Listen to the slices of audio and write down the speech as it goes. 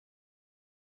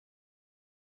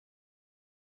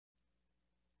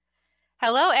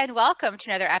Hello and welcome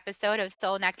to another episode of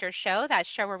Soul Nectar Show, that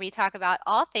show where we talk about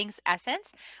all things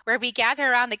essence, where we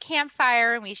gather around the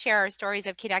campfire and we share our stories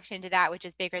of connection to that which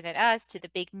is bigger than us, to the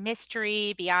big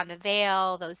mystery beyond the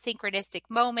veil, those synchronistic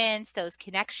moments, those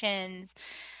connections,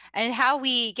 and how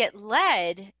we get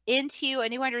led into a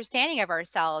new understanding of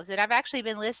ourselves. And I've actually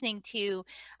been listening to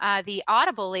the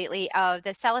Audible lately of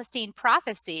the Celestine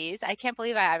Prophecies. I can't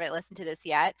believe I haven't listened to this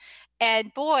yet.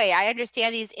 And boy, I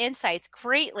understand these insights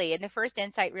greatly. And the first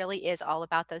insight really is all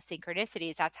about those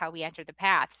synchronicities. That's how we enter the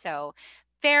path. So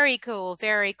very cool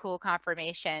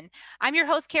confirmation. I'm your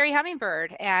host, Carrie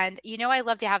Hummingbird. And I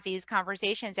love to have these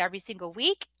conversations every single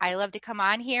week. I love to come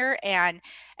on here and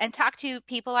talk to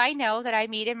people I know that I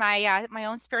meet in my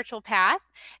own spiritual path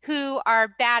who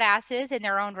are badasses in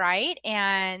their own right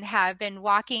and have been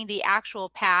walking the actual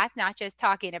path, not just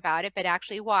talking about it, but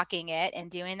actually walking it and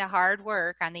doing the hard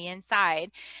work on the inside,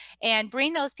 and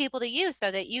bring those people to you so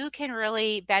that you can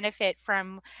really benefit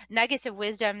from nuggets of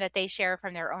wisdom that they share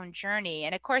from their own journey.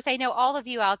 And of course, I know all of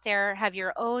you out there have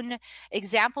your own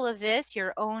example of this,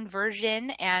 your own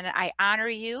version, and I honor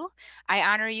you. I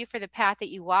honor you for the path that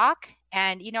you walk.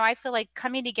 And, I feel like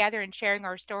coming together and sharing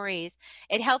our stories,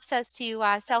 it helps us to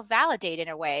self-validate in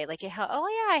a way. Like, oh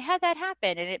yeah, I had that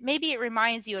happen. And maybe it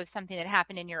reminds you of something that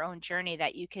happened in your own journey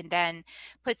that you can then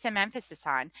put some emphasis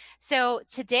on. So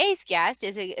today's guest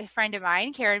is a friend of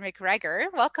mine, Karen McGregor.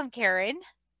 Welcome, Karen.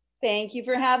 Thank you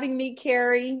for having me,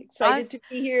 Carrie. I'm Excited to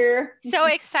be here. so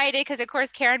excited because, of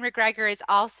course, Karen McGregor is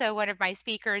also one of my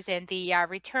speakers in the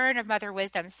Return of Mother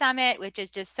Wisdom Summit, which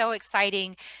is just so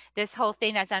exciting. This whole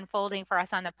thing that's unfolding for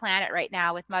us on the planet right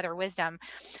now with Mother Wisdom.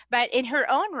 But in her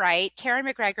own right, Karen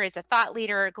McGregor is a thought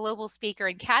leader, global speaker,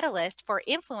 and catalyst for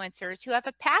influencers who have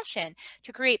a passion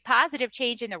to create positive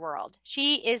change in the world.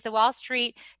 She is the Wall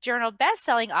Street Journal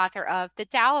bestselling author of The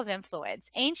Tao of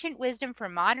Influence, Ancient Wisdom for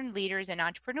Modern Leaders and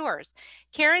Entrepreneurs.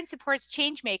 Karen supports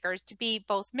change makers to be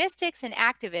both mystics and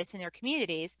activists in their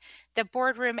communities, the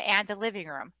boardroom and the living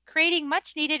room, creating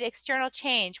much needed external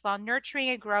change while nurturing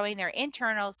and growing their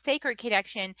internal sacred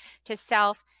connection to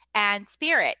self and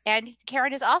spirit. And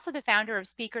Karen is also the founder of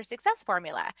Speaker Success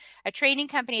Formula, a training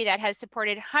company that has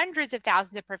supported hundreds of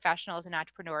thousands of professionals and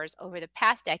entrepreneurs over the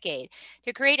past decade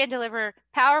to create and deliver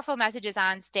powerful messages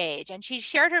on stage. And she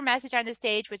shared her message on the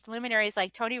stage with luminaries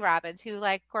like Tony Robbins, who,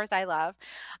 like, of course, I love,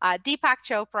 Deepak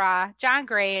Chopra, John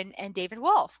Gray, and David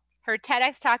Wolf. Her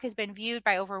TEDx talk has been viewed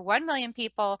by over 1 million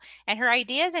people, and her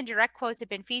ideas and direct quotes have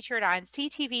been featured on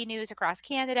CTV News across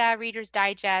Canada, Reader's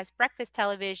Digest, Breakfast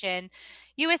Television,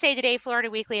 USA Today, Florida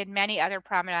Weekly, and many other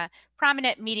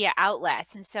prominent media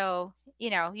outlets. And so,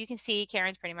 you can see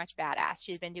Karen's pretty much badass.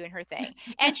 She's been doing her thing.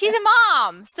 And she's a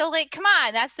mom. So, like, come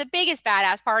on, that's the biggest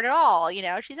badass part at all.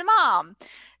 She's a mom.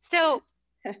 So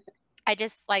I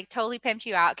just like totally pimped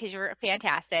you out because you're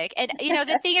fantastic. And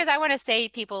the thing is, I want to say,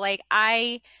 people, like,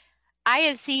 I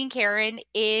have seen Karen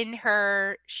in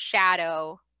her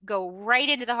shadow go right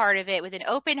into the heart of it with an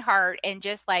open heart and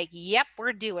just like, yep,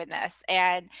 we're doing this.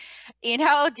 And,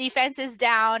 defense is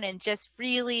down and just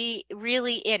really,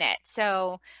 really in it.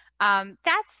 So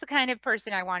that's the kind of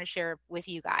person I want to share with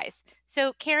you guys.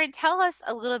 So, Karen, tell us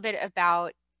a little bit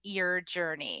about your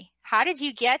journey. How did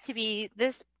you get to be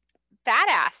this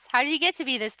badass? How did you get to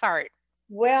be this part?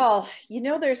 Well,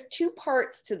 there's two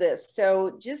parts to this.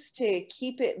 So just to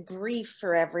keep it brief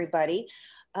for everybody,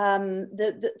 I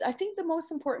think the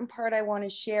most important part I want to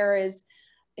share is,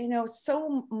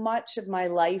 so much of my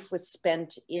life was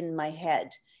spent in my head.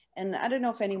 And I don't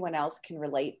know if anyone else can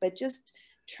relate, but just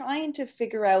trying to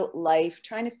figure out life,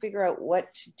 trying to figure out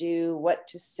what to do, what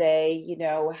to say,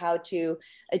 how to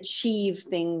achieve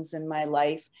things in my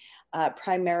life,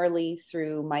 primarily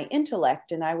through my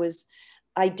intellect. And I was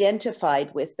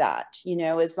identified with that,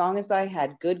 as long as I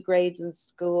had good grades in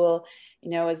school,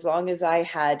 as long as I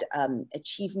had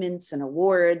achievements and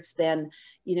awards, then,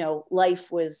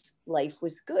 life was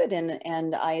good.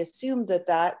 And I assumed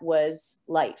that was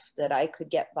life, that I could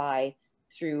get by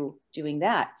through doing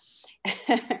that.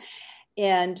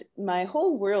 And my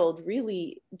whole world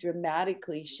really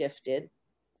dramatically shifted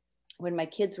when my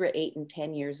kids were 8 and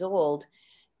 10 years old.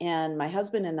 And my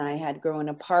husband and I had grown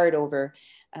apart over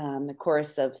the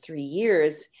course of 3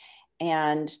 years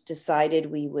and decided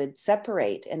we would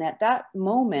separate. And at that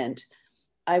moment,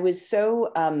 I was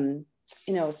so,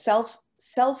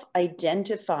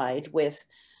 self-identified with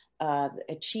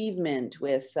achievement,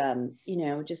 with,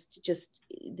 just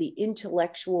the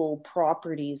intellectual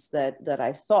properties that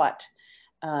I thought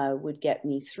would get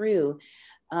me through,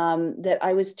 that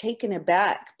I was taken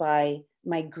aback by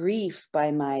my grief,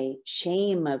 by my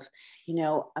shame of,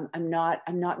 I'm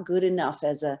not good enough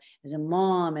as a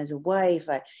mom, as a wife.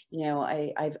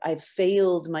 I've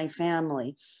failed my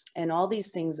family, and all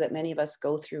these things that many of us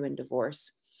go through in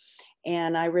divorce.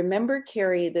 And I remember,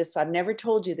 Carrie, this, I've never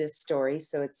told you this story,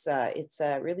 so it's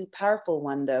a really powerful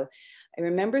one though. I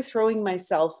remember throwing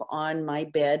myself on my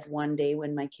bed one day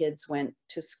when my kids went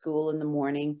to school in the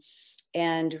morning,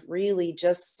 and really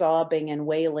just sobbing and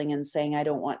wailing and saying, I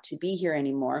don't want to be here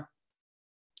anymore.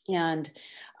 And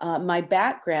my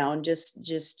background,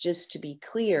 just to be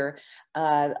clear,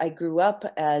 I grew up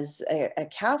as a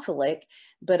Catholic,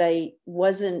 but I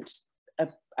wasn't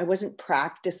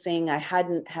practicing. I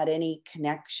hadn't had any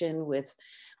connection with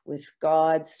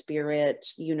God, spirit,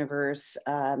 universe,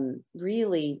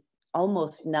 really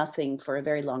almost nothing for a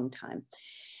very long time.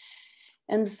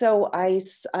 And so I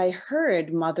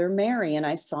heard Mother Mary, and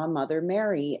I saw Mother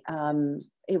Mary.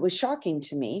 It was shocking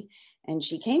to me. And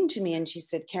she came to me and she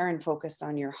said, Karen, focus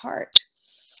on your heart.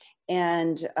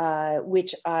 And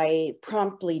which I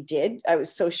promptly did. I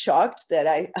was so shocked that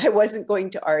I wasn't going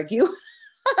to argue.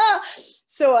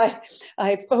 So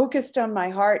I focused on my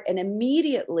heart, and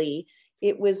immediately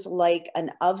it was like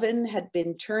an oven had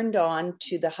been turned on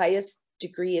to the highest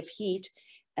degree of heat.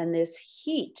 And this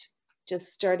heat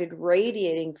just started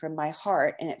radiating from my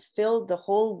heart, and it filled the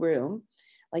whole room,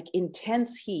 like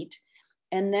intense heat.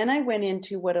 And then I went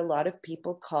into what a lot of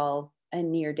people call a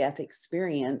near-death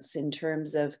experience, in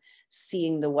terms of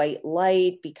seeing the white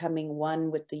light, becoming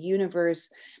one with the universe,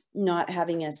 not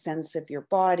having a sense of your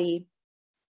body.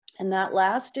 And that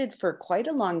lasted for quite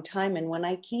a long time. And when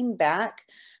I came back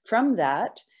from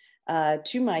that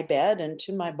to my bed and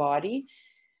to my body,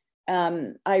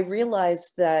 I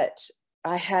realized that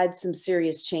I had some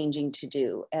serious changing to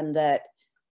do, and that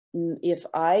if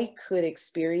I could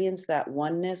experience that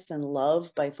oneness and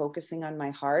love by focusing on my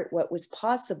heart, what was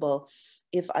possible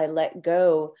if I let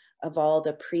go of all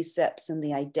the precepts and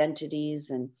the identities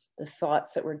and the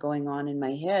thoughts that were going on in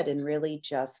my head, and really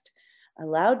just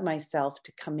allowed myself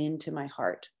to come into my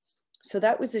heart. So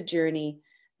that was a journey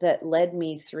that led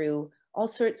me through all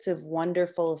sorts of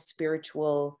wonderful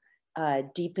spiritual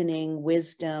deepening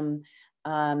wisdom,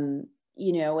 and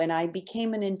I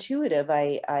became an intuitive.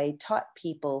 I taught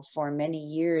people for many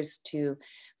years to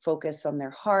focus on their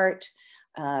heart,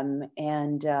 and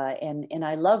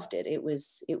I loved it. It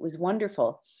was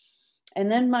wonderful. And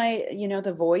then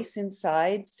the voice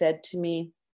inside said to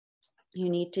me, you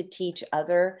need to teach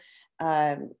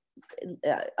um,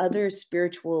 other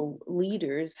spiritual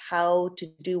leaders how to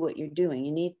do what you're doing.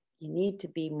 You need to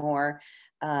be more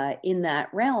in that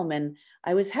realm. And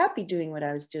I was happy doing what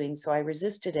I was doing, so I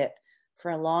resisted it for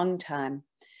a long time.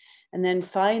 And then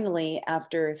finally,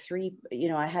 after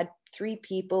I had 3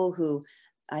 people who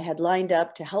I had lined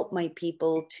up to help my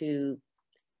people to,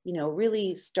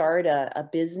 really start a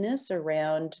business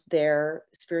around their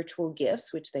spiritual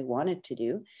gifts, which they wanted to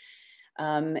do.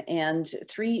 And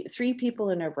three people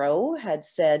in a row had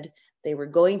said they were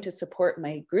going to support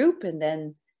my group, and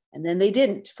then they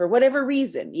didn't, for whatever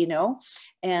reason,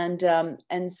 and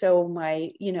so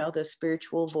the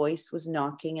spiritual voice was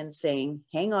knocking and saying,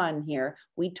 hang on here,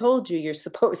 we told you you're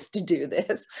supposed to do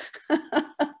this.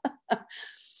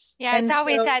 Yeah, it's And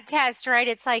always so that test, right?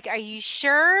 It's like, are you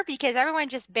sure? Because everyone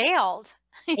just bailed.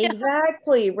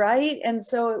 exactly, right. And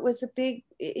so it was a big,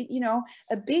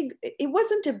 it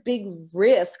wasn't a big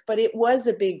risk, but it was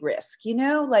a big risk,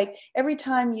 like every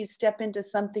time you step into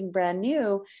something brand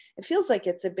new, it feels like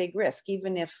it's a big risk,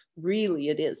 even if really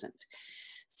it isn't.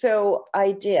 So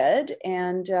I did.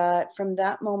 And from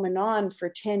that moment on, for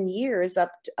 10 years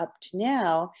up to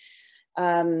now,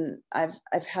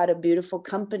 I've had a beautiful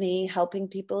company helping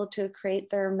people to create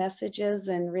their messages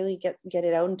and really get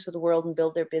it out into the world and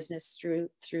build their business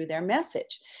through their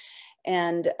message.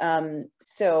 And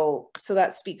so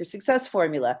that's Speaker Success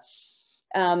Formula.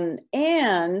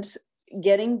 And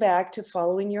getting back to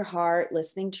following your heart,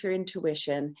 listening to your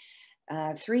intuition.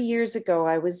 3 years ago,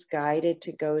 I was guided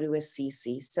to go to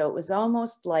Assisi. So it was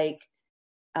almost like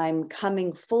I'm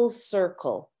coming full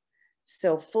circle.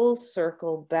 So full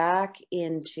circle back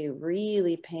into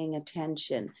really paying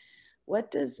attention.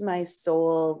 What does my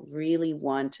soul really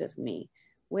want of me?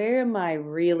 Where am I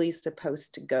really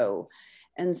supposed to go?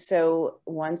 And so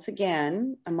once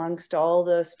again, amongst all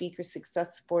the Speaker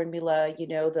Success Formula,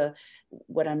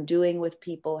 what I'm doing with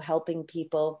people, helping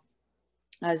people,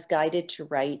 I was guided to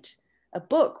write a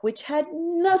book, which had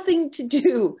nothing to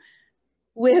do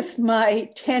with my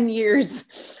 10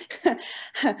 years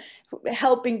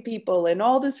helping people and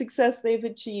all the success they've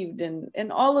achieved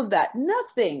and all of that.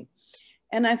 Nothing.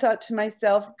 And I thought to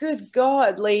myself, good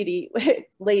God, lady,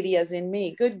 lady as in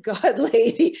me, good God,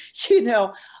 lady,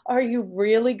 are you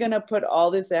really going to put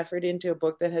all this effort into a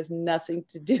book that has nothing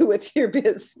to do with your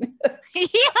business? Yeah,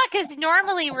 because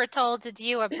normally we're told to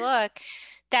do a book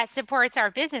that supports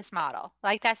our business model.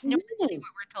 Like that's normally Mhm.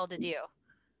 what we're told to do.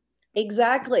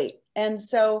 Exactly. And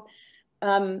so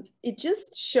it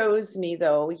just shows me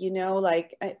though,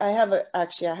 like I have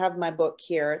actually I have my book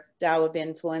here, it's Tao of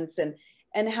Influence,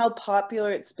 and how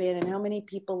popular it's been and how many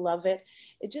people love it.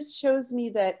 It just shows me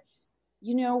that,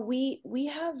 we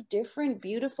have different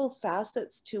beautiful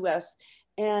facets to us,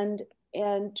 and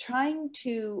trying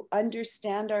to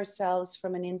understand ourselves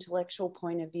from an intellectual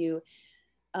point of view,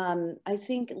 I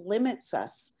think limits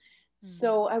us. Mm.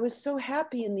 So I was so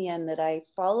happy in the end that I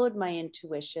followed my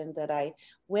intuition, that I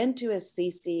went to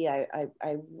Assisi. I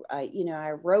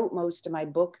wrote most of my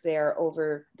book there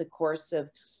over the course of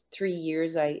 3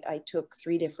 years. I took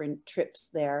 3 different trips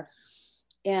there,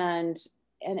 and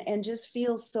just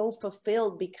feel so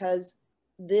fulfilled because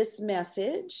this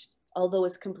message, although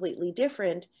it's completely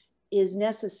different, is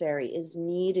necessary, is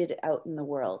needed out in the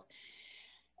world.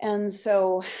 And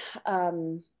so,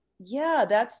 yeah,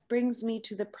 that brings me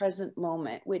to the present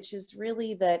moment, which is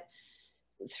really that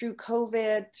through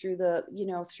COVID, through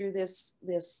through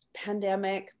this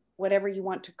pandemic, whatever you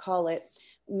want to call it,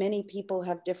 many people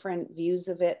have different views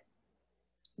of it.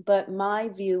 But my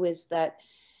view is that,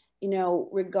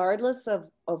 regardless of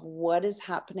what is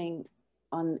happening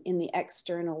in the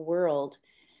external world,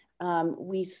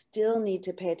 we still need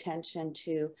to pay attention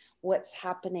to what's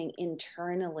happening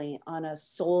internally on a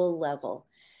soul level.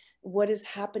 What is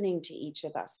happening to each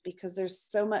of us, because there's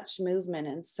so much movement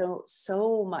and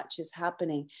so much is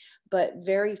happening, but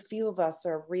very few of us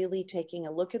are really taking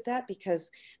a look at that,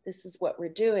 because this is what we're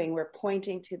doing. We're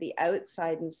pointing to the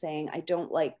outside and saying, I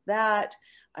don't like that,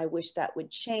 I wish that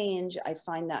would change, I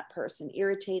find that person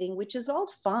irritating, which is all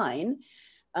fine.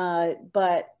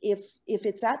 But if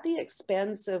it's at the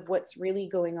expense of what's really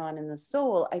going on in the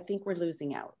soul, I think we're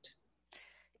losing out.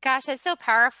 Gosh, that's so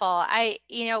powerful.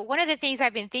 One of the things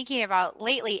I've been thinking about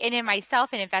lately, and in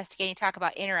myself in investigating, talk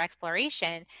about inner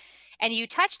exploration, and you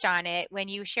touched on it when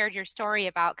you shared your story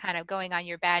about kind of going on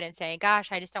your bed and saying,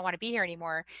 gosh, I just don't want to be here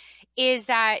anymore, is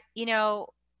that,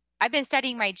 I've been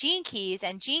studying my gene keys,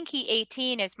 and gene key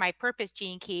 18 is my purpose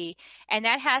gene key. And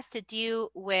that has to do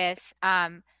with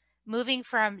moving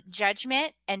from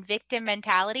judgment and victim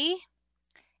mentality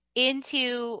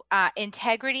into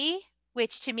integrity,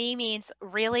 which to me means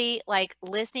really like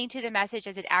listening to the message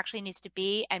as it actually needs to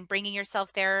be and bringing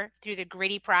yourself there through the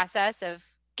gritty process of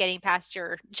getting past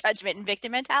your judgment and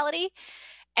victim mentality.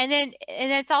 And then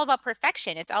it's all about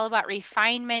perfection. It's all about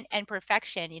refinement and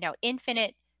perfection,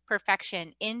 infinite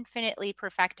perfection, infinitely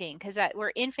perfecting, because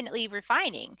we're infinitely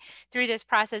refining through this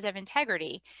process of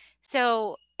integrity.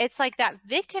 So it's like that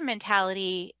victim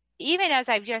mentality, even as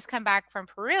I've just come back from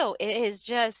Peru, it is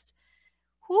just,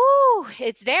 whoo,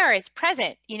 it's there, it's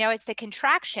present, it's the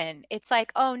contraction. It's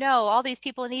like, oh no, all these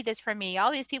people need this from me.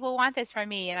 All these people want this from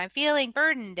me, and I'm feeling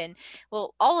burdened. And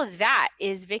well, all of that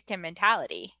is victim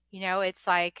mentality. It's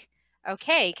like,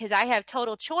 okay, because I have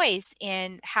total choice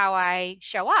in how I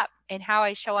show up and how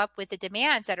I show up with the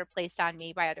demands that are placed on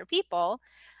me by other people.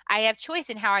 I have choice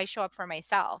in how I show up for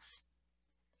myself.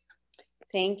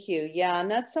 Thank you. Yeah,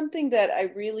 and that's something that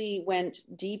I really went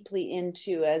deeply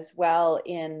into as well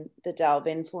in the Tao of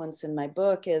Influence in my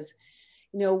book is,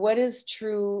 what is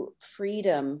true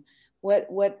freedom? What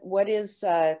is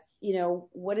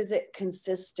what does it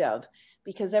consist of?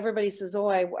 Because everybody says, "Oh,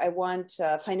 I want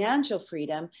financial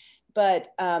freedom," but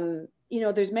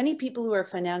there's many people who are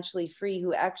financially free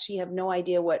who actually have no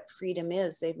idea what freedom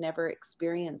is. They've never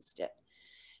experienced it,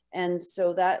 and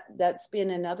so that's been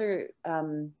another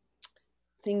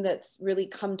thing that's really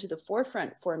come to the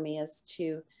forefront for me, is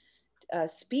to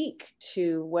speak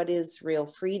to what is real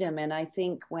freedom. And I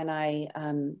think when I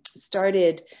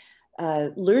started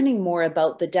learning more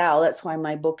about the Tao, that's why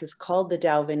my book is called The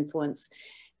Tao of Influence,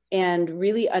 and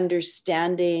really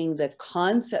understanding the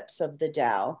concepts of the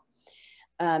Tao.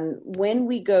 When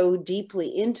we go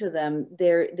deeply into them,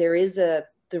 there is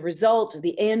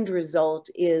the end result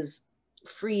is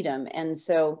freedom. And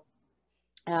so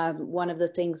one of the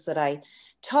things that I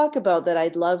talk about that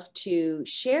I'd love to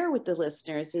share with the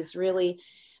listeners is really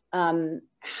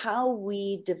how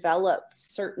we develop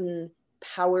certain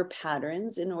power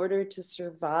patterns in order to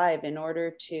survive, in order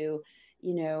to,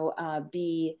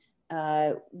 be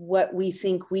what we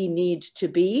think we need to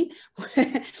be.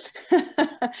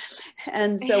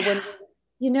 And so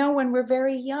when we're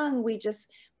very young, we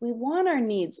want our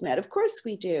needs met. Of course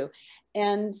we do.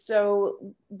 And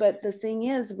so, but the thing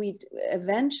is, we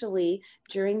eventually,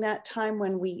 during that time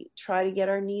when we try to get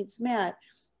our needs met,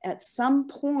 at some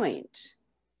point,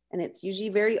 and it's usually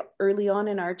very early on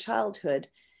in our childhood,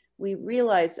 we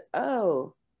realize,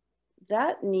 oh,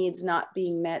 that need's not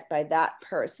being met by that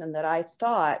person that I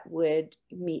thought would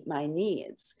meet my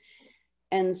needs.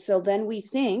 And so then we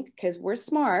think, because we're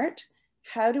smart,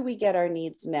 how do we get our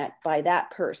needs met by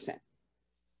that person?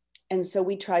 And so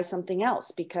we try something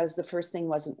else because the first thing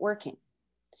wasn't working.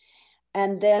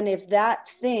 And then if that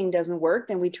thing doesn't work,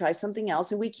 then we try something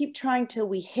else. And we keep trying till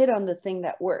we hit on the thing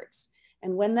that works.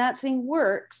 And when that thing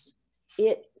works,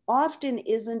 it often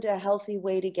isn't a healthy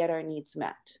way to get our needs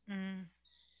met. Mm.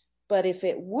 But if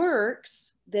it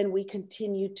works, then we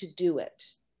continue to do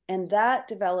it. And that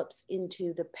develops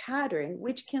into the pattern,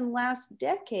 which can last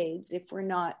decades if we're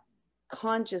not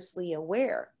consciously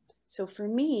aware. So for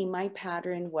me, my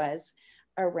pattern was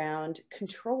around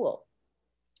control.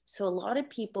 So a lot of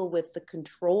people with the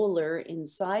controller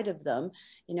inside of them,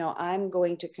 I'm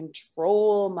going to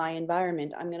control my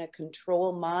environment. I'm going to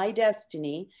control my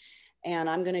destiny, and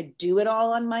I'm going to do it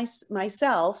all on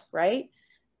myself, right?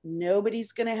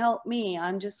 Nobody's going to help me.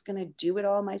 I'm just going to do it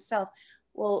all myself.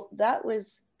 Well, that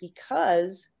was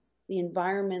because the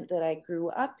environment that I grew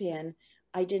up in,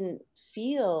 I didn't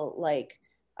feel like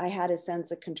I had a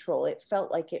sense of control. It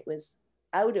felt like it was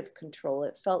out of control.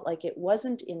 It felt like it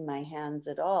wasn't in my hands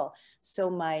at all. So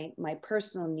my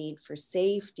personal need for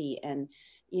safety and,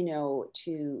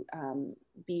 to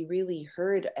be really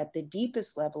heard at the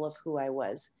deepest level of who I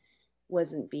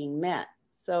wasn't being met.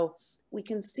 So we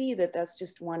can see that that's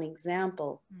just one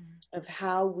example of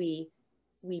how we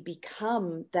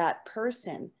become that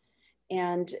person.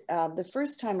 And the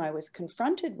first time I was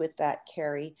confronted with that,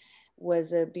 Carrie,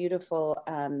 was a beautiful,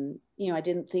 I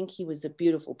didn't think he was a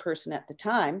beautiful person at the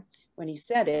time when he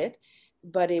said it,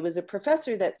 but it was a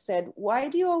professor that said, "Why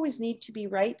do you always need to be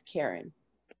right, Karen?"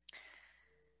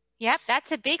 Yep,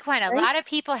 that's a big one. A Right? lot of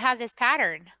people have this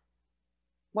pattern.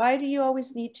 Why do you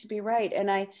always need to be right? And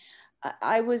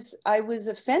I was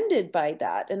offended by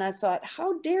that, and I thought,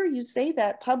 how dare you say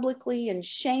that publicly and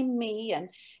shame me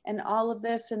and all of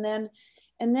this. And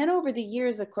then over the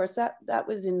years, of course, that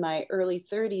was in my early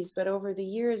 30s, but over the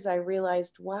years I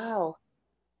realized, wow,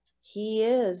 he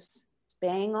is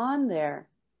bang on there.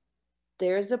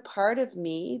 There's a part of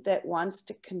me that wants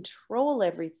to control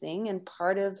everything, and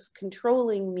part of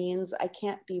controlling means I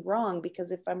can't be wrong,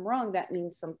 because if I'm wrong, that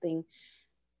means something,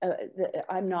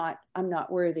 I'm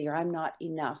not worthy, or I'm not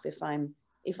enough if I'm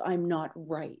not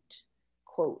right,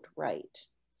 quote, right.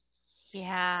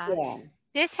 Yeah. Yeah.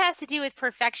 This has to do with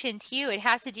perfection too. It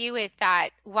has to do with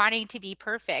that wanting to be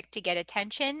perfect to get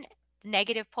attention, the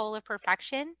negative pole of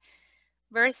perfection,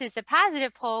 versus the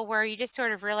positive pole where you just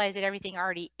sort of realize that everything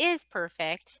already is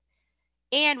perfect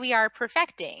and we are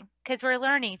perfecting because we're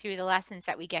learning through the lessons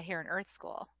that we get here in Earth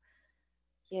School.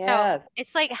 So Yeah.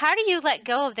 it's like, how do you let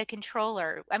go of the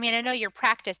controller? I mean, I know you're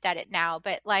practiced at it now,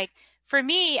 but like for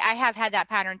me, I have had that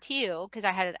pattern too because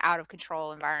I had an out of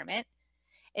control environment.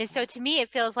 And so to me, it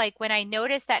feels like when I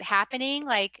notice that happening,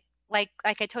 like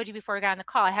I told you before we got on the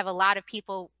call, I have a lot of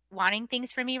people wanting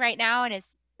things from me right now, and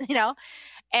it's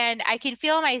and I can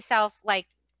feel myself like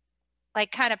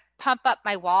kind of pump up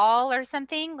my wall or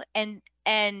something and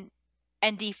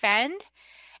defend,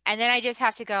 and then I just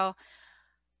have to go,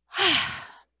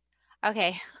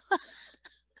 okay.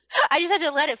 I just have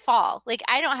to let it fall. Like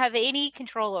I don't have any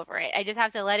control over it. I just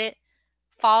have to let it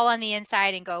fall on the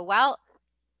inside and go, well,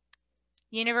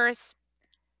 universe,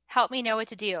 help me know what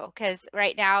to do, because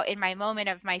right now in my moment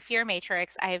of my fear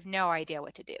matrix, I have no idea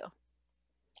what to do.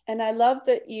 And I love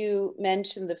that you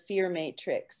mentioned the fear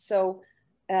matrix. So,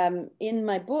 in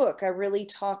my book, I really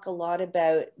talk a lot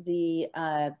about the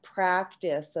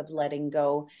practice of letting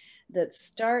go that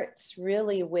starts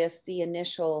really with the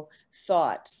initial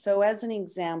thought. So, as an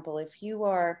example, if you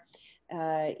are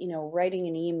writing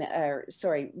an email, or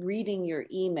sorry, reading your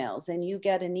emails, and you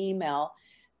get an email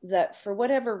that for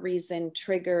whatever reason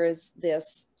triggers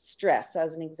this stress,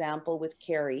 as an example with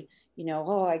Carrie,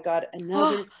 oh, I got Oh,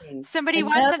 another thing, somebody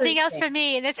wants another something else thing. from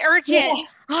me and it's Yeah, urgent.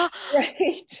 Oh,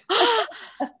 right.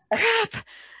 crap.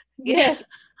 Yes.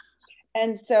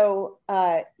 And so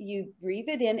you breathe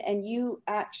it in, and you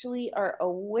actually are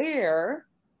aware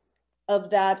of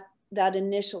that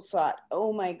initial thought.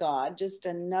 Oh my God, just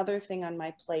another thing on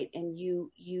my plate. And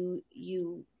you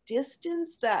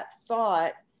distance that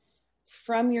thought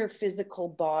from your physical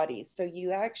body. So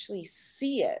you actually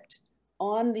see it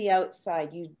on the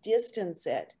outside, you distance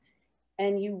it,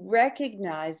 and you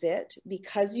recognize it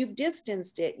because you've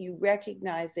distanced it, you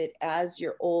recognize it as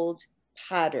your old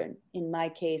pattern. In my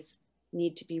case,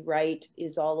 need to be right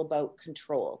is all about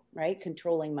control, right?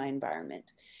 Controlling my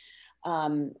environment.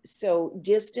 So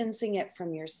distancing it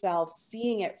from yourself,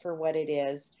 seeing it for what it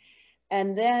is,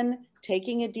 and then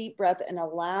taking a deep breath and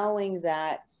allowing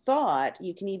that thought,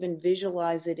 you can even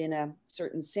visualize it in a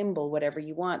certain symbol, whatever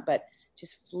you want, but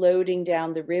just floating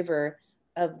down the river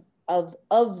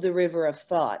of the river of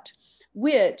thought,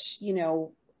 which, you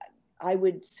know, I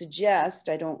would suggest,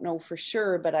 I don't know for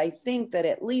sure, but I think that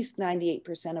at least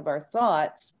 98% of our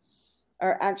thoughts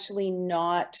are actually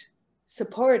not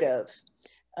supportive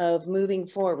of moving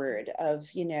forward,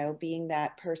 of, you know, being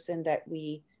that person that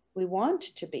we want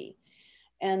to be.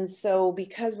 And so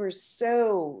because we're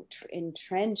so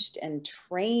entrenched and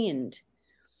trained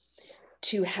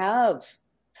to have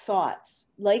thoughts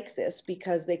like this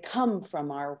because they come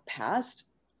from our past,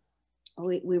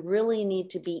 we really need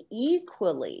to be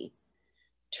equally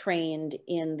trained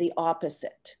in the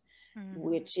opposite,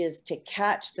 which is to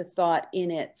catch the thought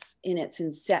in its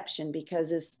inception,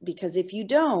 because if you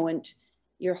don't,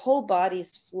 your whole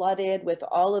body's flooded with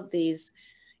all of these,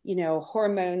 you know,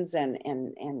 hormones and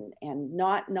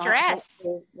not Stress.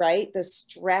 helpful, right? The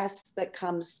stress that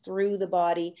comes through the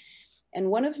body. And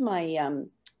one of my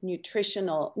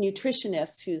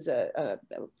nutritionists, who's a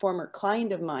former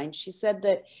client of mine, she said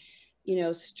that, you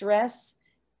know, stress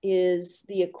is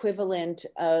the equivalent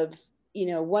of, you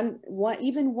know, one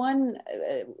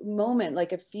moment,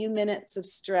 like a few minutes of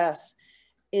stress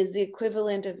is the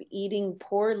equivalent of eating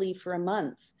poorly for a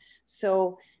month.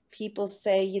 So people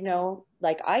say, you know,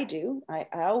 like I do, I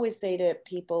always say to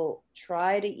people,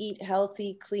 try to eat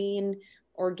healthy, clean,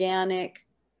 organic,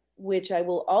 which I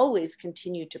will always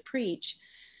continue to preach.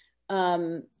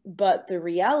 But the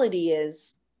reality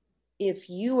is, if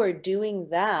you are doing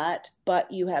that,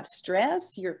 but you have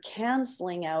stress, you're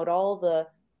canceling out all the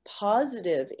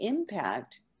positive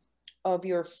impact of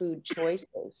your food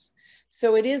choices.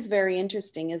 So it is very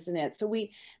interesting, isn't it?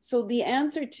 So the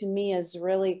answer to me is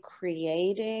really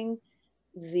creating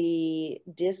the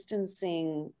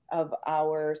distancing of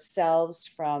ourselves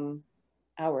from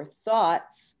our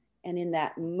thoughts, and in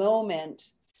that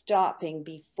moment stopping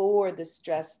before the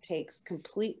stress takes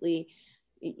completely,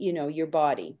 you know, your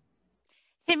body.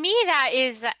 To me, that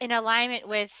is in alignment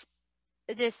with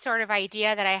this sort of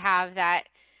idea that I have that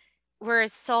we're a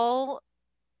soul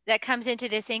that comes into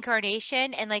this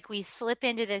incarnation and like we slip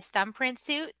into this thumbprint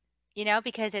suit, you know,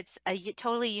 because it's a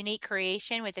totally unique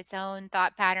creation with its own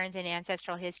thought patterns and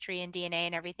ancestral history and DNA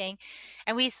and everything.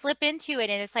 And we slip into it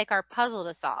and it's like our puzzle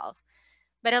to solve.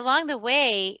 But along the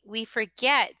way, we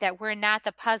forget that we're not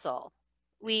the puzzle.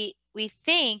 We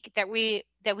think that we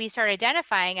start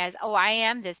identifying as, oh, I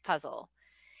am this puzzle.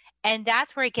 And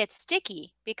that's where it gets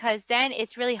sticky because then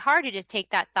it's really hard to just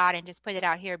take that thought and just put it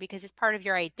out here because it's part of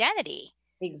your identity.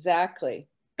 Exactly.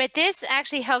 But this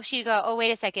actually helps you go, oh,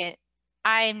 wait a second.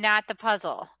 I am not the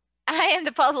puzzle. I am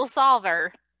the puzzle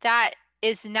solver. That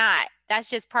is not,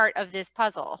 that's just part of this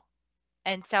puzzle.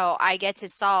 And so I get to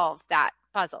solve that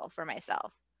puzzle for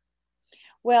myself.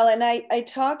 Well, and I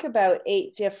talk about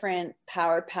 8 different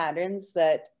power patterns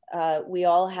that we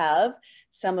all have.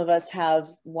 Some of us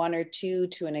have 1 or 2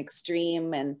 to an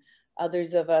extreme, and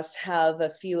others of us have a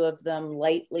few of them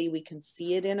lightly. We can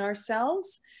see it in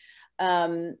ourselves.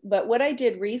 But what I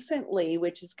did recently,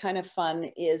 which is kind of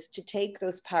fun, is to take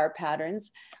those power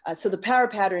patterns. So the power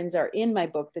patterns are in my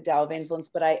book, The Tao of Influence,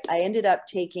 but I ended up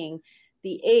taking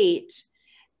the 8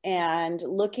 and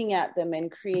looking at them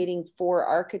and creating 4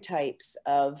 archetypes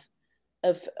of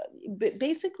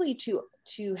basically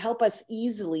to help us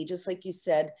easily, just like you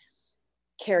said,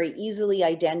 Carrie, easily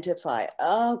identify,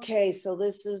 okay, so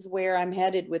this is where I'm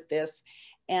headed with this.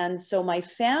 And so my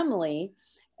family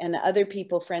and other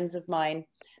people, friends of mine,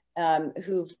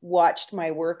 who've watched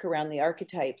my work around the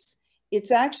archetypes,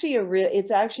 it's actually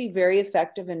very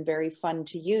effective and very fun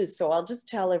to use. So I'll just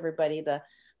tell everybody the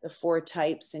 4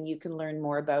 types, and you can learn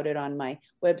more about it on my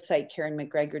website,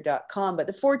 KarenMcGregor.com. But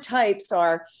the 4 types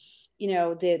are, you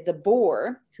know, the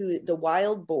boar, the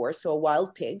wild boar, so a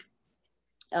wild pig.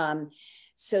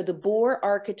 So the boar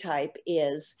archetype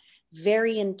is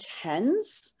very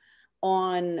intense,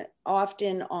 often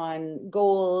on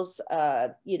goals,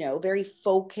 you know, very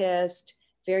focused,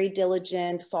 very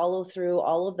diligent, follow through,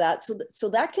 all of that. So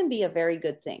that can be a very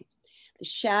good thing. The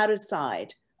shadow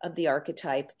side of the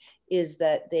archetype is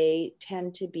that they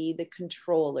tend to be the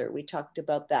controller. We talked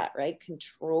about that, right?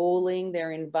 Controlling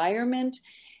their environment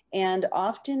and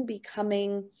often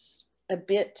becoming a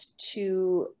bit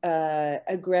too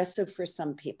aggressive for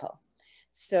some people.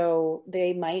 So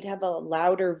they might have a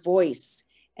louder voice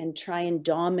and try and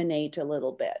dominate a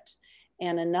little bit.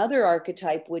 And another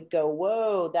archetype would go,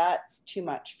 whoa, that's too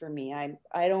much for me.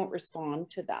 I don't respond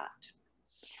to that.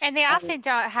 And they And often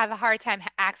don't have a hard time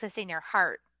accessing their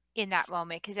heart in that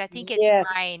moment because I think yes,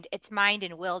 it's mind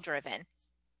and will driven.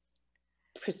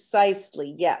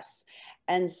 precisely, yes.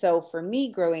 And so for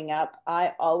me growing up,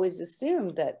 I always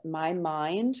assumed that my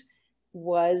mind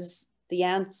was the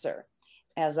answer,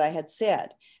 as I had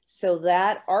said. So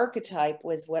that archetype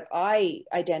was what I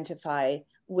identify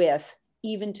with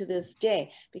even to this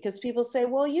day, because people say,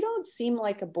 well, you don't seem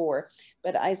like a bore.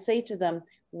 But I say to them,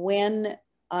 when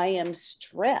I am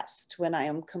stressed, when I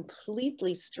am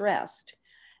completely stressed,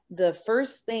 the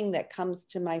first thing that comes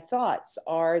to my thoughts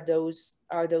are those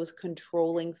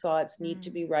controlling thoughts. Need to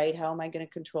Mm. be right. How am I going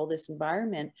to control this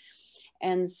environment?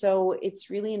 And so it's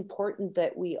really important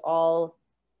that we all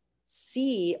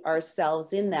see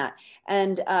ourselves in that.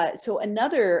 And so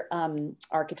another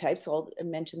archetype, so I'll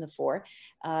mention the four.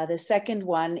 The second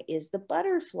one is the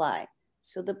butterfly.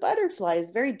 So the butterfly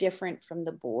is very different from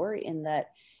the boar in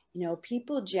that,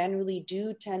 people generally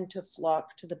do tend to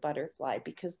flock to the butterfly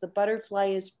because the butterfly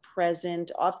is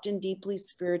present, often deeply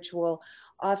spiritual,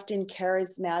 often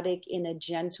charismatic in a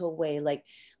gentle way. Like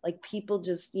people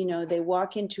just, they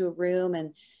walk into a room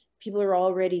and people are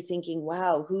already thinking,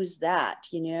 wow, who's that?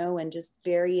 And just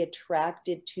very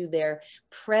attracted to their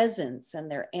presence and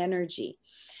their energy.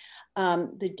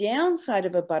 The downside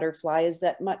of a butterfly is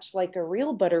that, much like a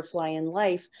real butterfly in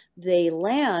life, they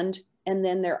land and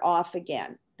then they're off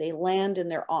again. They land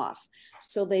and they're off.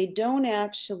 So they don't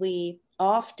actually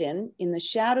often, in the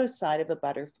shadow side of a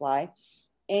butterfly,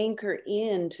 anchor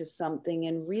into something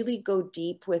and really go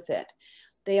deep with it.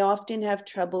 They often have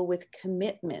trouble with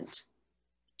commitment,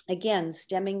 again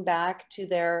stemming back to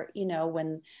their,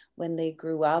 when they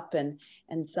grew up and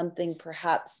something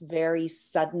perhaps very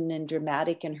sudden and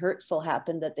dramatic and hurtful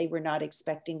happened that they were not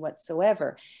expecting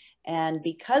whatsoever. And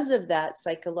because of that,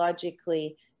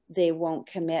 psychologically, they won't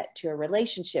commit to a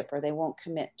relationship, or they won't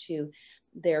commit to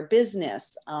their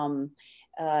business.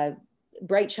 uh,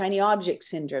 Bright shiny object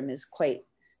syndrome is quite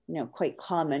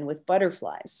common with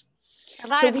butterflies. A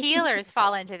lot So of we can, healers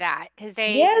fall into that because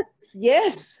yes,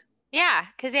 yes. yeah,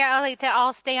 because they all like to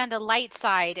all stay on the light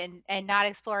side and not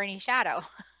explore any shadow.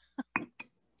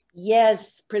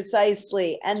 Yes,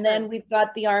 precisely. It's And true. then we've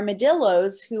got the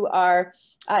armadillos who are,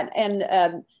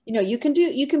 and you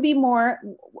can be more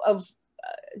of,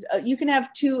 you can have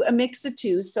a mix of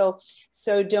two. So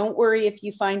don't worry if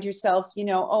you find yourself,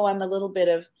 oh, I'm a little bit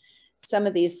of some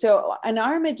of these. So an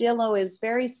armadillo is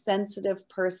very sensitive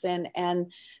person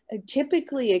and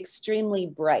typically extremely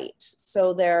bright.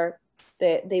 So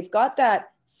they've got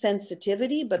that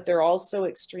sensitivity, but they're also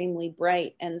extremely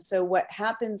bright. And so what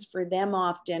happens for them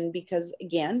often, because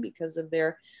of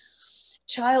their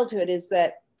childhood, is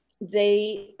that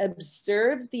they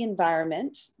observe the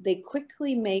environment, they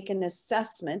quickly make an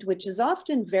assessment, which is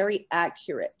often very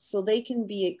accurate. So they can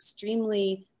be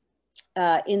extremely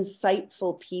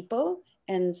insightful people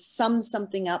and sum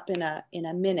something up in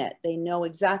a minute. They know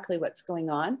exactly what's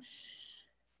going on.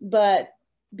 But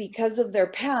because of their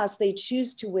past, they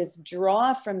choose to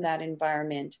withdraw from that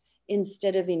environment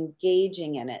instead of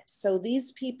engaging in it. So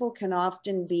these people can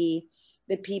often be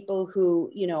the people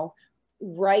who,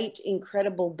 write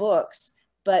incredible books,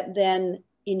 but then,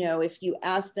 if you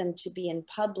ask them to be in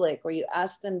public, or you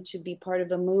ask them to be part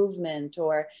of a movement,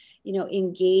 or,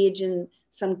 engage in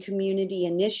some community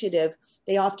initiative,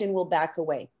 they often will back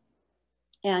away.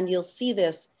 And you'll see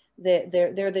this, that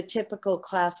they're the typical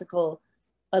classical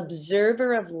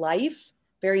observer of life,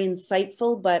 very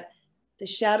insightful, but the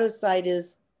shadow side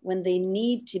is when they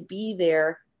need to be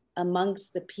there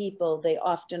amongst the people, they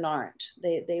often aren't.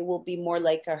 They will be more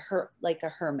like a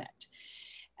hermit.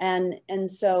 And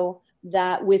so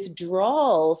that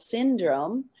withdrawal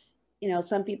syndrome,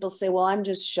 some people say, well, I'm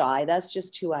just shy. That's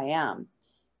just who I am.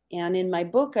 And in my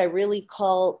book, I really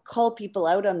call people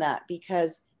out on that,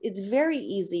 because it's very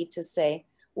easy to say,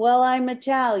 well, I'm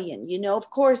Italian, of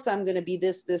course I'm going to be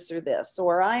this, or this.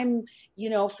 Or I'm,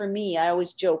 for me, I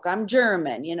always joke, I'm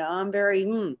German, I'm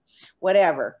very,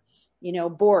 whatever,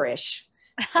 boorish.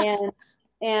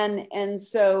 And, and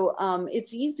so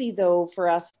it's easy, though, for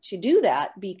us to do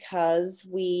that because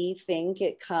we think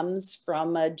it comes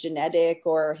from a genetic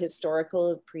or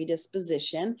historical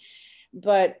predisposition.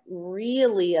 But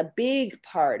really, a big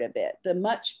part of it, the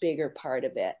much bigger part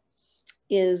of it,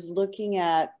 is looking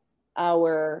at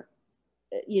our,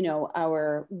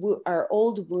 our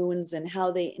old wounds and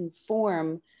how they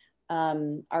inform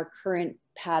our current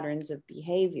patterns of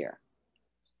behavior.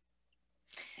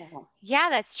 Yeah,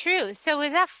 that's true. So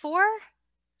is that four?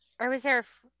 Or was there?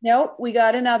 Nope, we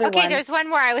got another Okay, one. there's one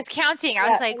more. I was counting. I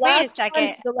Yeah, was like, wait a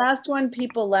second. the last one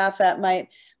people laugh at.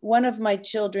 One of my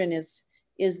children is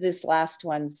this last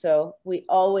one. So we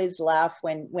always laugh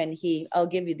when I'll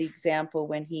give you the example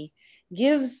when he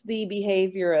gives the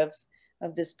behavior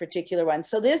of this particular one.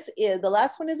 So this is the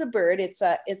last one is a bird.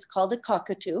 It's called a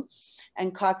cockatoo,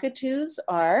 and cockatoos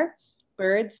are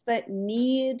birds that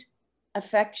need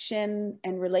affection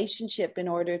and relationship in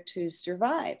order to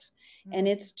survive. And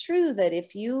Mm. it's true that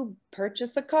if you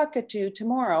purchase a cockatoo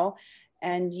tomorrow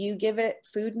and you give it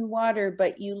food and water,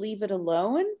 but you leave it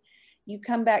alone, you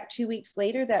come back 2 weeks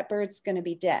later, that bird's going to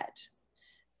be dead.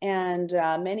 And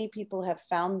many people have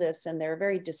found this and they're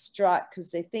very distraught because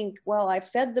they think, well, I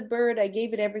fed the bird, I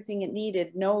gave it everything it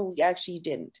needed. No, actually, you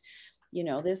didn't. You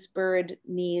know, this bird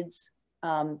needs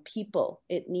people,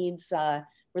 it needs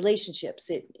relationships,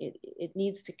 it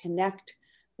needs to connect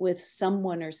with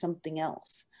someone or something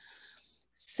else.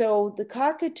 So the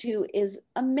cockatoo is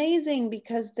amazing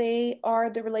because they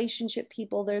are the relationship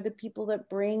people. They're the people that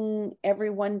bring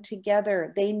everyone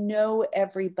together. They know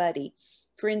everybody.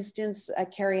 For instance,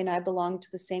 Carrie and I belong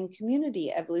to the same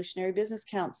community, Evolutionary Business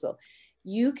Council.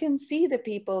 You can see the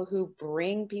people who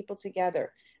bring people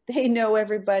together. They know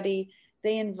everybody.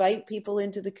 They invite people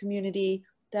into the community.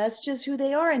 That's just who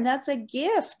they are, and that's a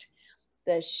gift.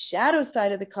 The shadow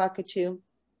side of the cockatoo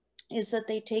is that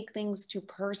they take things too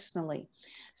personally.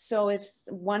 So if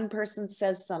one person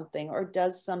says something or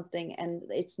does something and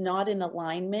it's not in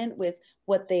alignment with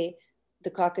what the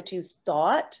cockatoo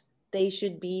thought they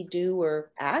should be, do,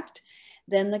 or act,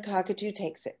 then the cockatoo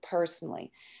takes it personally.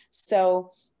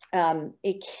 So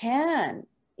it can,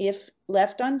 if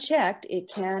left unchecked, it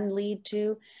can lead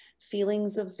to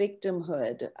feelings of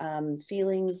victimhood,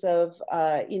 feelings of,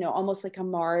 almost like a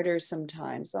martyr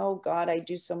sometimes. Oh God, I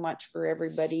do so much for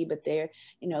everybody, but they're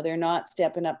not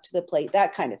stepping up to the plate,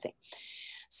 that kind of thing.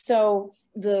 So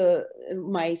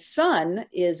my son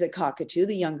is a cockatoo,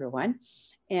 the younger one,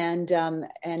 and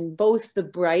both the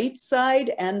bright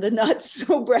side and the not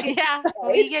so bright Yeah,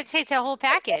 well, side. you get to take the whole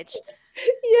package.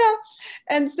 Yeah,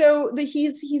 and so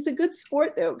he's a good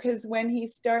sport though, because when he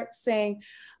starts saying,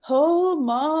 oh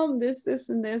mom, this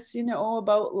and this,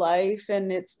 about life,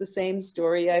 and it's the same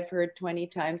story I've heard 20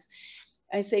 times,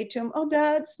 I say to him, oh,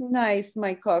 that's nice,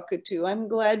 my cockatoo, I'm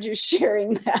glad you're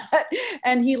sharing that.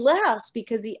 And he laughs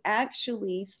because he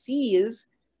actually sees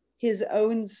his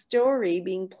own story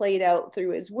being played out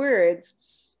through his words.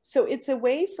 So it's a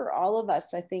way for all of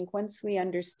us, I think, once we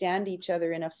understand each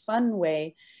other in a fun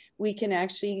way, we can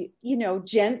actually,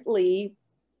 gently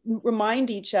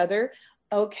remind each other,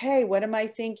 okay, what am I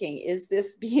thinking? Is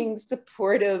this being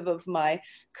supportive of my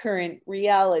current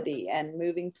reality and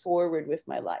moving forward with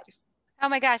my life? Oh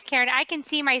my gosh, Karen, I can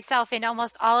see myself in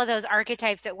almost all of those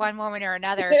archetypes at one moment or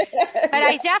another. But Yeah.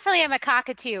 I definitely am a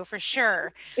cockatoo for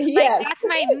sure. Like Yes. that's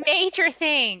my major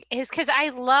thing is because I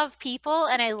love people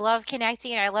and I love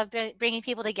connecting and I love bringing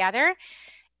people together.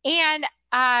 And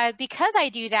because I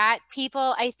do that,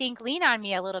 people I think lean on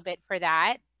me a little bit for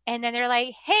that. And then they're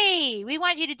like, "Hey, we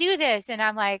want you to do this," and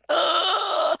I'm like,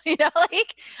 "Oh,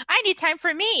 like I need time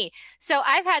for me." So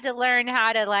I've had to learn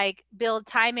how to like build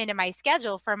time into my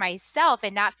schedule for myself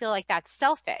and not feel like that's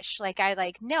selfish. Like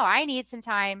no, I need some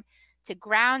time to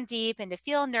ground deep and to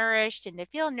feel nourished and to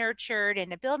feel nurtured and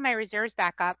to build my reserves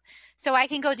back up so I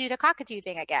can go do the cockatoo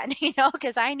thing again,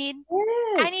 because I need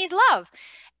Yes. love.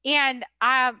 And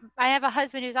I have a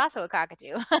husband who's also a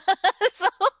cockatoo. so,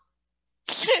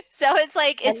 so it's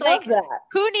like I it's love like that.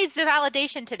 who needs the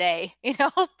validation today?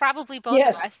 Probably both of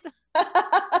Yes. us.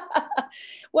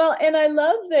 Well, and I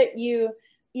love that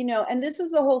and this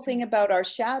is the whole thing about our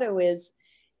shadow is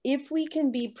if we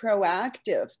can be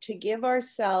proactive to give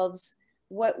ourselves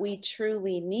what we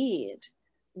truly need,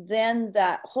 then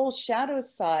that whole shadow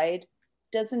side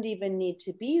doesn't even need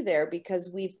to be there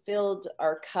because we've filled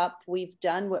our cup. We've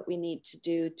done what we need to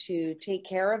do to take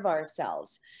care of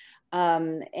ourselves.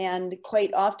 And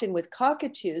quite often with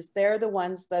cockatoos, they're the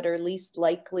ones that are least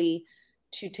likely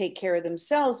to take care of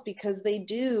themselves because they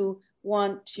do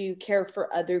want to care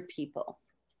for other people.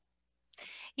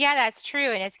 Yeah, that's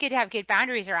true. And it's good to have good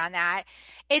boundaries around that.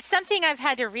 It's something I've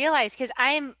had to realize because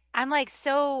I'm like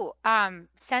so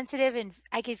sensitive and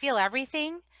I can feel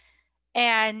everything.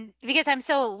 And because I'm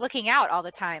so looking out all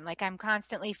the time, like I'm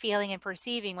constantly feeling and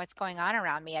perceiving what's going on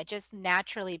around me. I just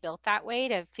naturally built that way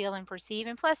to feel and perceive.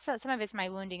 And plus some of it's my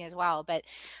wounding as well. But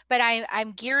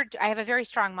I'm geared, I have a very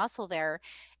strong muscle there.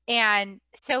 And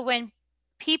so when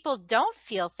people don't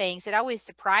feel things, it always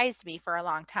surprised me for a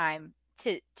long time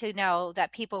to know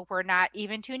that people were not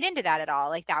even tuned into that at all.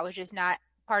 Like that was just not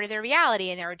part of their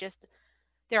reality and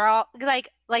They're all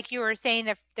like you were saying,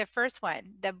 the first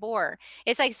one, the boar.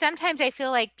 It's like sometimes I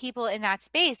feel like people in that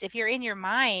space, if you're in your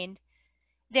mind,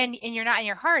 then and you're not in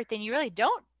your heart, then you really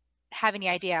don't have any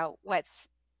idea what's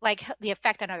like the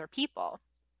effect on other people.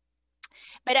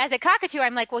 But as a cockatoo,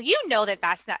 I'm like, well, you know that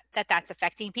that's not that's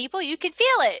affecting people. You can feel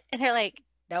it, and they're like,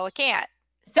 no, it can't.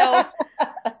 So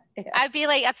Yeah. I'd be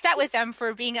like upset with them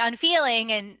for being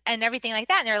unfeeling and everything like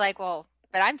that. And they're like, well,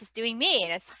 but I'm just doing me.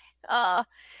 And it's like, oh,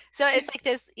 so it's like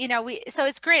this, so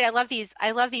it's great. I love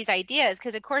these ideas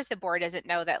because of course the board doesn't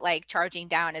know that like charging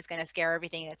down is going to scare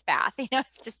everything in its path.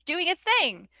 It's just doing its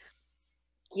thing.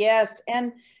 Yes.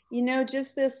 And,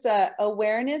 just this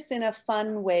awareness in a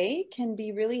fun way can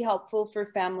be really helpful for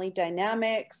family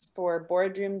dynamics, for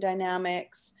boardroom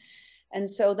dynamics. And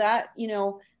so that,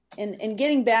 and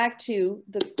getting back to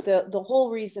the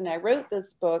whole reason I wrote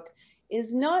this book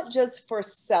is not just for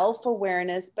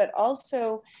self-awareness, but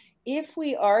also if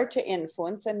we are to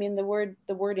influence, I mean, the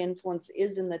word influence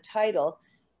is in the title.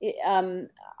 It,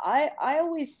 I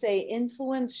always say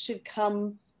influence should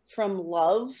come from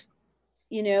love,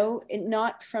 and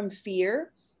not from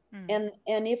fear. Mm,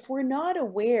 And if we're not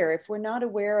aware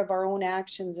of our own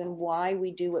actions and why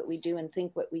we do what we do and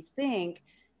think what we think,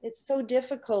 it's so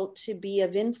difficult to be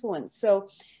of influence. So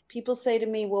people say to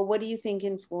me, well, what do you think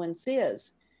influence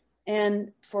is?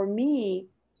 And for me,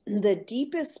 the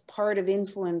deepest part of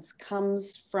influence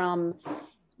comes from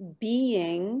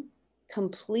being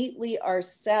completely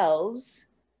ourselves,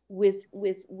 with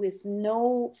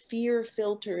no fear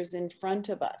filters in front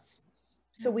of us.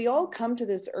 So mm, we all come to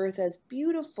this earth as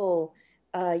beautiful,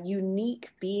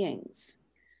 unique beings,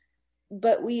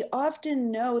 but we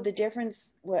often know the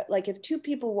difference. Like if two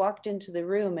people walked into the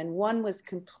room and one was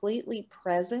completely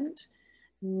present,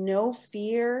 no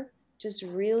fear, just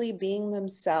really being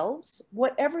themselves,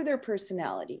 whatever their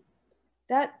personality,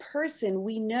 that person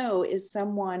we know is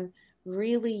someone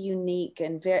really unique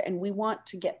and we want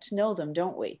to get to know them,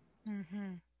 don't we?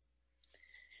 mm-hmm.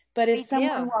 But if We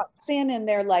someone do. walks in and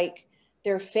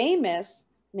they're famous,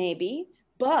 maybe,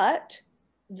 but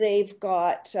they've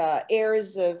got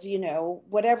airs of,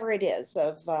 whatever it is,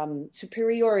 of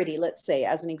superiority, let's say,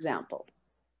 as an example.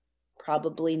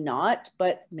 Probably not,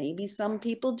 but maybe some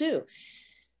people do.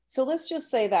 So let's just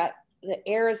say that the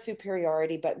air of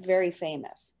superiority, but very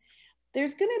famous.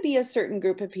 There's going to be a certain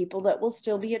group of people that will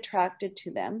still be attracted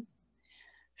to them.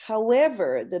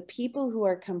 However, the people who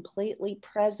are completely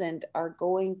present are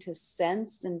going to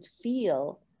sense and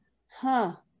feel,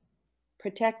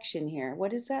 protection here.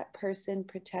 What is that person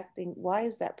protecting? Why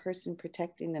is that person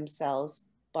protecting themselves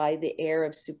by the air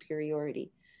of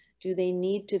superiority? Do they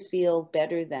need to feel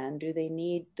better than? Do they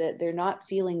need that they're not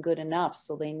feeling good enough?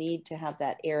 So they need to have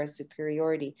that air of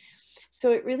superiority.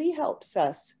 So it really helps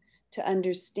us to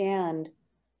understand,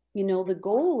 the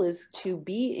goal is to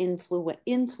be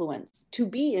to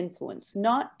be influenced,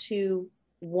 not to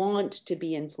want to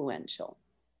be influential.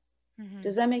 Mm-hmm.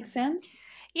 Does that make sense?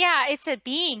 Yeah, it's a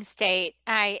being state.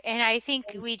 I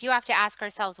think we do have to ask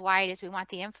ourselves why it is we want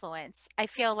the influence. I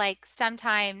feel like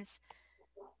sometimes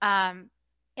um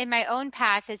in my own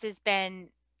path this has been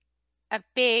a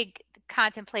big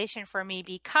contemplation for me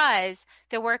because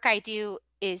the work I do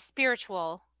is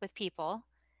spiritual with people,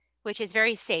 which is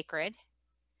very sacred.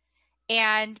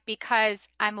 And because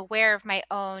I'm aware of my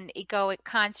own egoic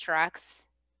constructs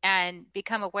and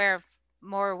become aware of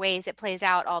more ways it plays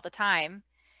out all the time.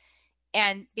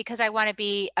 And because I want to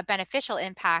be a beneficial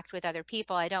impact with other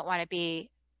people, I don't want to be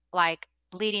like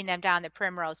leading them down the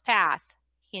primrose path,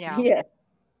 you know. Yes.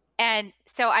 And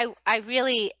so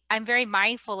I'm very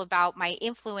mindful about my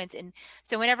influence. And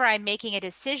so whenever I'm making a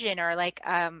decision or like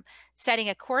setting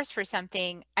a course for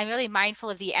something, I'm really mindful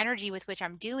of the energy with which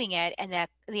I'm doing it and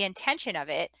the intention of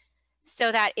it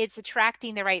so that it's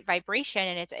attracting the right vibration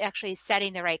and it's actually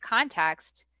setting the right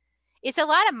context. It's a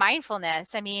lot of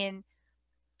mindfulness. I mean,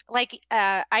 like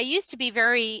I used to be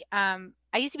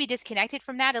I used to be disconnected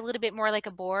from that a little bit more like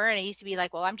a boar. And I used to be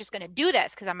like, well, I'm just going to do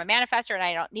this because I'm a manifestor and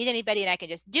I don't need anybody and I can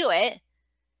just do it.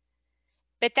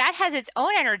 But that has its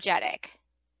own energetic.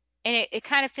 And it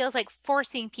kind of feels like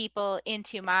forcing people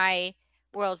into my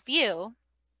worldview.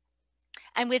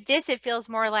 And with this, it feels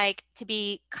more like to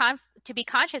be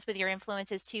conscious with your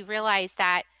influences, to realize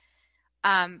that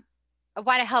um, I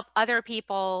want to help other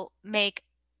people make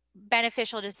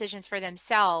beneficial decisions for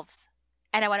themselves.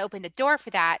 And I want to open the door for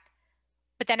that.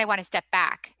 But then I want to step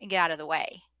back and get out of the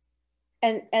way.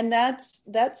 And that's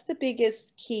the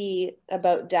biggest key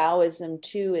about Taoism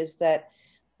too, is that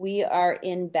we are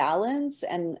in balance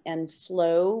and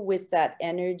flow with that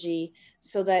energy,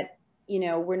 so that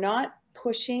we're not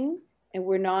pushing and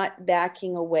we're not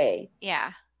backing away.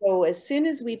 Yeah. So as soon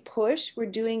as we push, we're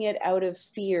doing it out of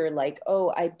fear, like,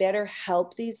 oh, I better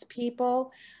help these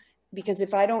people because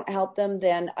if I don't help them,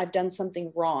 then I've done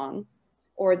something wrong.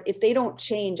 Or if they don't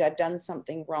change, I've done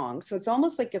something wrong. So it's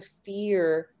almost like a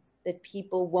fear that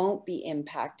people won't be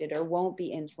impacted or won't be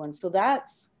influenced. So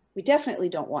that's, we definitely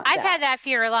don't want I've had that. that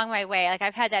fear along my way. Like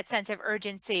I've had that sense of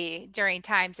urgency during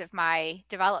times of my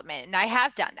development, and I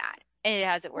have done that, and it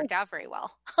hasn't worked out very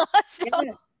well. So,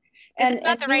 Yeah. because it's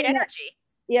not And the you right and I, energy.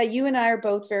 yeah, you and I are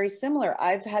both very similar.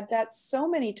 I've had that so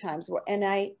many times where, and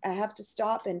I have to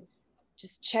stop and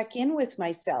just check in with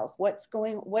myself. What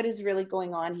is really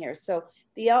going on here? So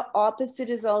the opposite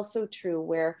is also true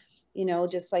where,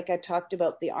 just like I talked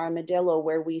about the armadillo,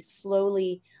 where we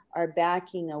slowly are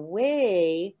backing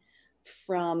away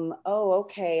from, oh,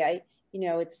 okay,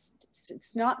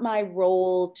 it's not my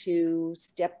role to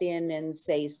step in and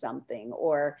say something,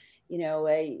 or,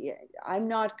 I'm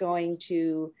not going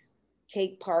to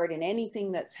take part in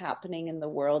anything that's happening in the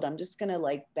world. I'm just going to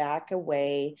like back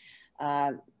away.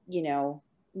 Uh, you know,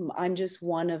 I'm just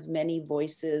one of many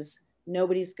voices.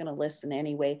 Nobody's going to listen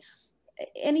anyway.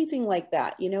 Anything like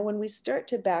that. When we start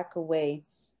to back away,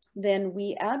 then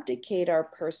we abdicate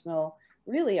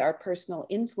really our personal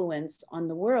influence on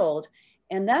the world.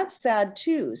 And that's sad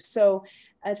too. So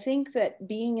I think that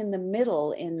being in the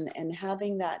middle and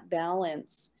having that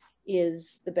balance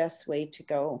is the best way to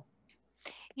go.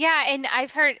 Yeah, and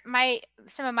I've heard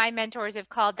some of my mentors have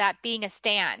called that being a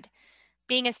stand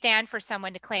for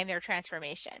someone to claim their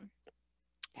transformation.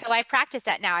 Yeah. So I practice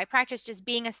that now. I practice just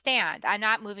being a stand. I'm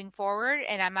not moving forward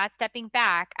and I'm not stepping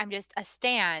back. I'm just a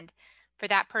stand for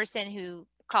that person who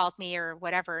called me or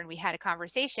whatever, and we had a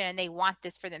conversation and they want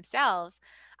this for themselves.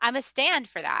 I'm a stand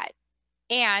for that,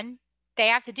 and they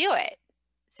have to do it.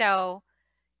 So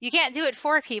you can't do it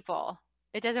for people.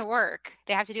 It doesn't work.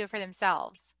 They have to do it for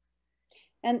themselves.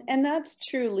 And that's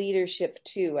true leadership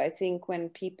too. I think when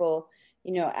people,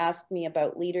 ask me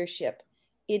about leadership,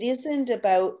 it isn't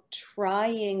about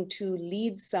trying to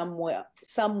lead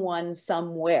someone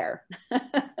somewhere,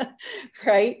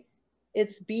 right?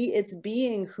 It's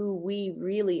being who we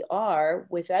really are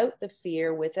without the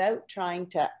fear, without trying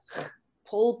to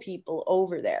pull people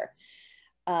over there,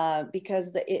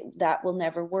 because that will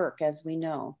never work, as we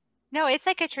know. No, it's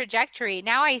like a trajectory.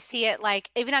 Now I see it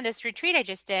like even on this retreat I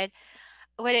just did,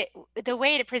 what it the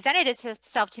way it presented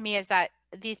itself to me is that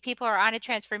these people are on a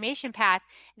transformation path.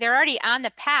 They're already on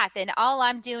the path, and all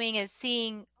I'm doing is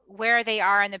seeing where they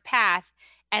are on the path.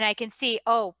 And I can see,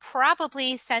 oh,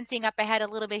 probably sensing up ahead a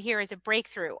little bit here is a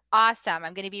breakthrough. Awesome.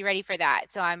 I'm going to be ready for that.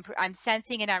 So I'm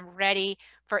sensing and I'm ready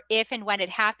for if and when it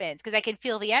happens because I can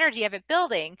feel the energy of it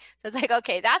building. So it's like,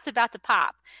 okay, that's about to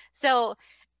pop. So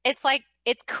it's like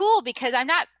it's cool because I'm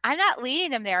not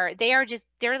leading them there. They're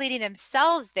leading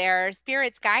themselves there.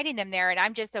 Spirit's guiding them there, and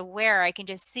I'm just aware. I can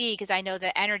just see because I know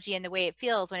the energy and the way it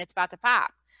feels when it's about to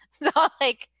pop. So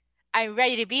like I'm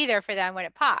ready to be there for them when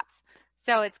it pops.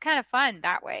 So it's kind of fun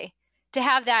that way to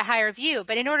have that higher view.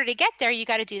 But in order to get there, you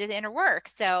got to do the inner work.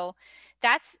 So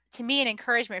that's to me an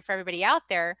encouragement for everybody out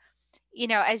there.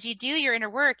 As you do your inner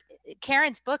work,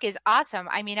 Karen's book is awesome.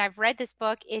 I mean, I've read this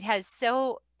book. It's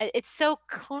so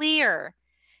clear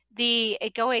the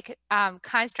egoic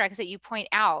constructs that you point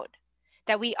out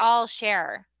that we all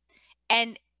share,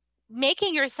 and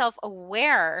making yourself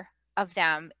aware of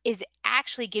them is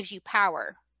actually gives you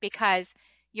power because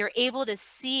you're able to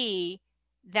see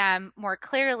them more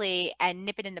clearly and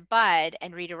nip it in the bud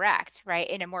and redirect, right,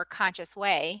 in a more conscious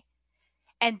way.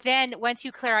 And then once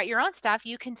you clear out your own stuff,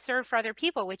 you can serve for other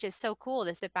people, which is so cool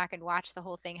to sit back and watch the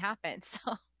whole thing happen. So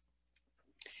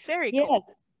it's very cool.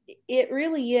 Yes, it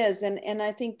really is. And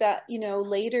I think that,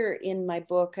 later in my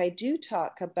book, I do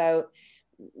talk about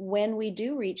when we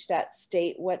do reach that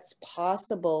state, what's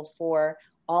possible for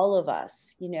all of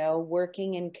us,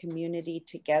 working in community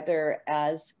together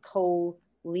as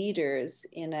co-leaders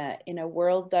in a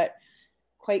world that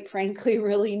quite frankly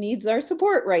really needs our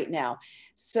support right now.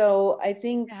 So I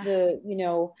think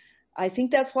Yeah. I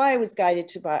think that's why I was guided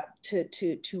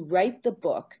to write the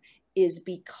book, is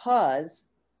because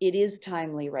it is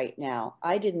timely right now.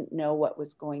 I didn't know what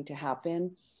was going to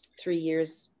happen 3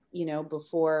 years,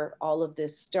 before all of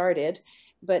this started.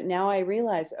 But now I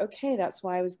realize, okay, that's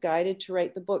why I was guided to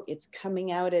write the book. It's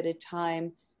coming out at a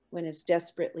time when it's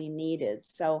desperately needed.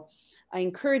 So I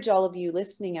encourage all of you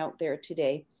listening out there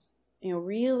today,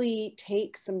 really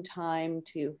take some time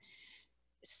to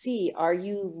see, are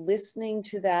you listening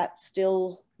to that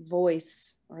still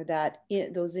voice, or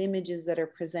those images that are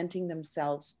presenting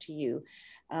themselves to you?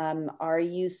 Are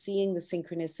you seeing the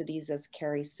synchronicities, as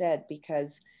Carrie said?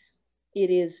 Because it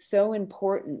is so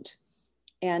important,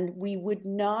 and we would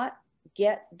not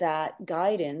get that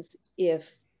guidance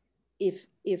if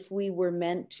we were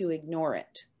meant to ignore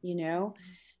it, you know?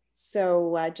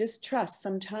 So just trust.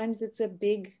 Sometimes it's a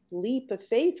big leap of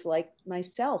faith, like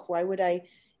myself. Why would I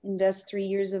invest 3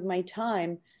 years of my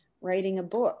time writing a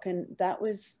book? And that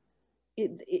was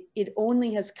it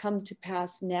only has come to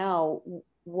pass now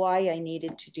why I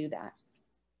needed to do that.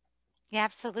 Yeah,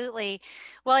 absolutely.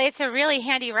 Well, it's a really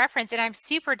handy reference, and I'm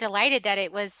super delighted that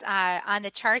it was on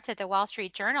the charts at the Wall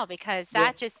Street Journal because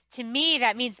that Yes. just, to me,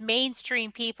 that means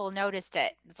mainstream people noticed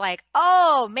it. It's like,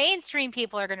 oh, mainstream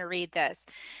people are going to read this.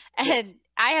 Yes. And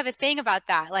I have a thing about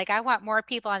that. Like, I want more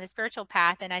people on the spiritual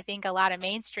path, and I think a lot of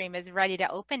mainstream is ready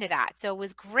to open to that. So it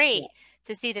was Yeah. great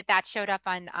to see that that showed up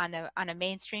on a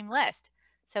mainstream list.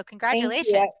 So Thank you.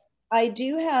 congratulations. I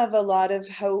do have a lot of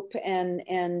hope and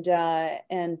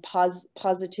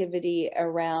positivity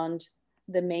around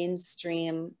the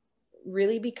mainstream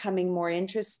really becoming more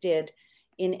interested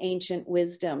in ancient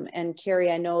wisdom. And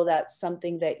Carrie, I know that's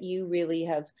something that you really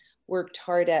have worked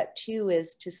hard at too,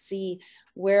 is to see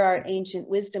where our ancient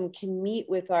wisdom can meet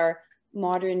with our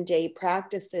modern day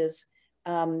practices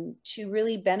to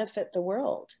really benefit the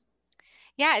world.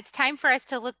 Yeah, it's time for us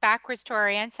to look backwards to our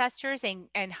ancestors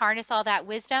and harness all that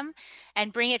wisdom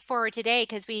and bring it forward today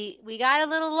because we got a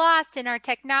little lost in our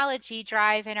technology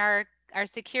drive and our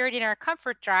security and our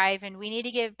comfort drive, and we need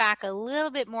to give back a little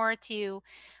bit more to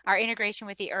our integration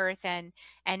with the earth and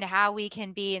how we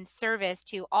can be in service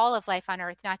to all of life on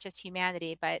earth, not just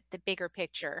humanity, but the bigger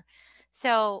picture.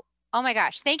 So, oh my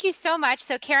gosh, thank you so much.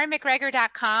 So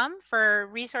KarenMcGregor.com for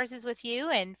resources with you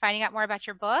and finding out more about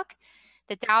your book.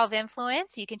 The Tao of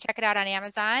Influence. You can check it out on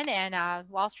Amazon and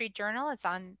Wall Street Journal. It's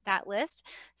on that list.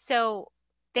 So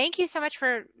thank you so much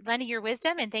for lending your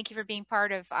wisdom, and thank you for being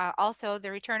part of also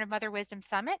the Return of Mother Wisdom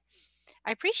Summit.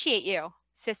 I appreciate you,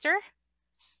 sister.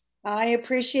 I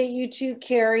appreciate you too,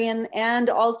 Carrie, and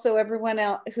also everyone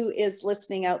out who is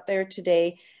listening out there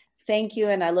today. Thank you,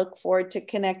 and I look forward to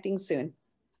connecting soon.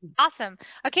 Awesome.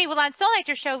 Okay, well, on Soul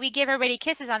Nectar Show, we give everybody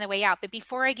kisses on the way out. But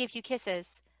before I give you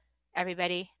kisses,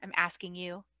 everybody, I'm asking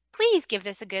you, please give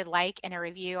this a good like and a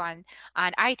review on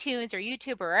iTunes or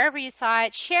YouTube or wherever you saw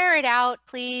it. Share it out,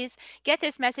 please. Get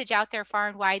this message out there far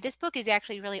and wide. This book is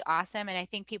actually really awesome, and I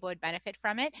think people would benefit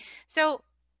from it. So,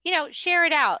 share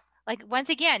it out. Like, once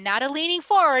again, not a leaning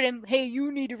forward and, hey, you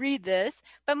need to read this,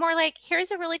 but more like,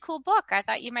 here's a really cool book. I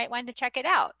thought you might want to check it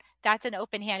out. That's an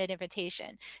open-handed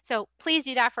invitation. So please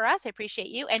do that for us. I appreciate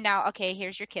you. And now, okay,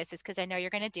 here's your kisses because I know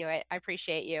you're going to do it. I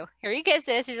appreciate you. Here are your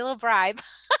kisses. Here's a little bribe.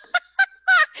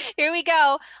 Here we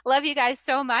go. Love you guys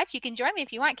so much. You can join me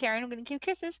if you want, Karen. I'm going to give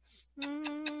kisses.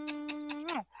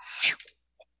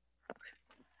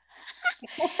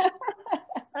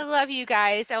 I love you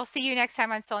guys. I'll see you next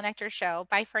time on Soul Nectar Show.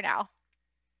 Bye for now.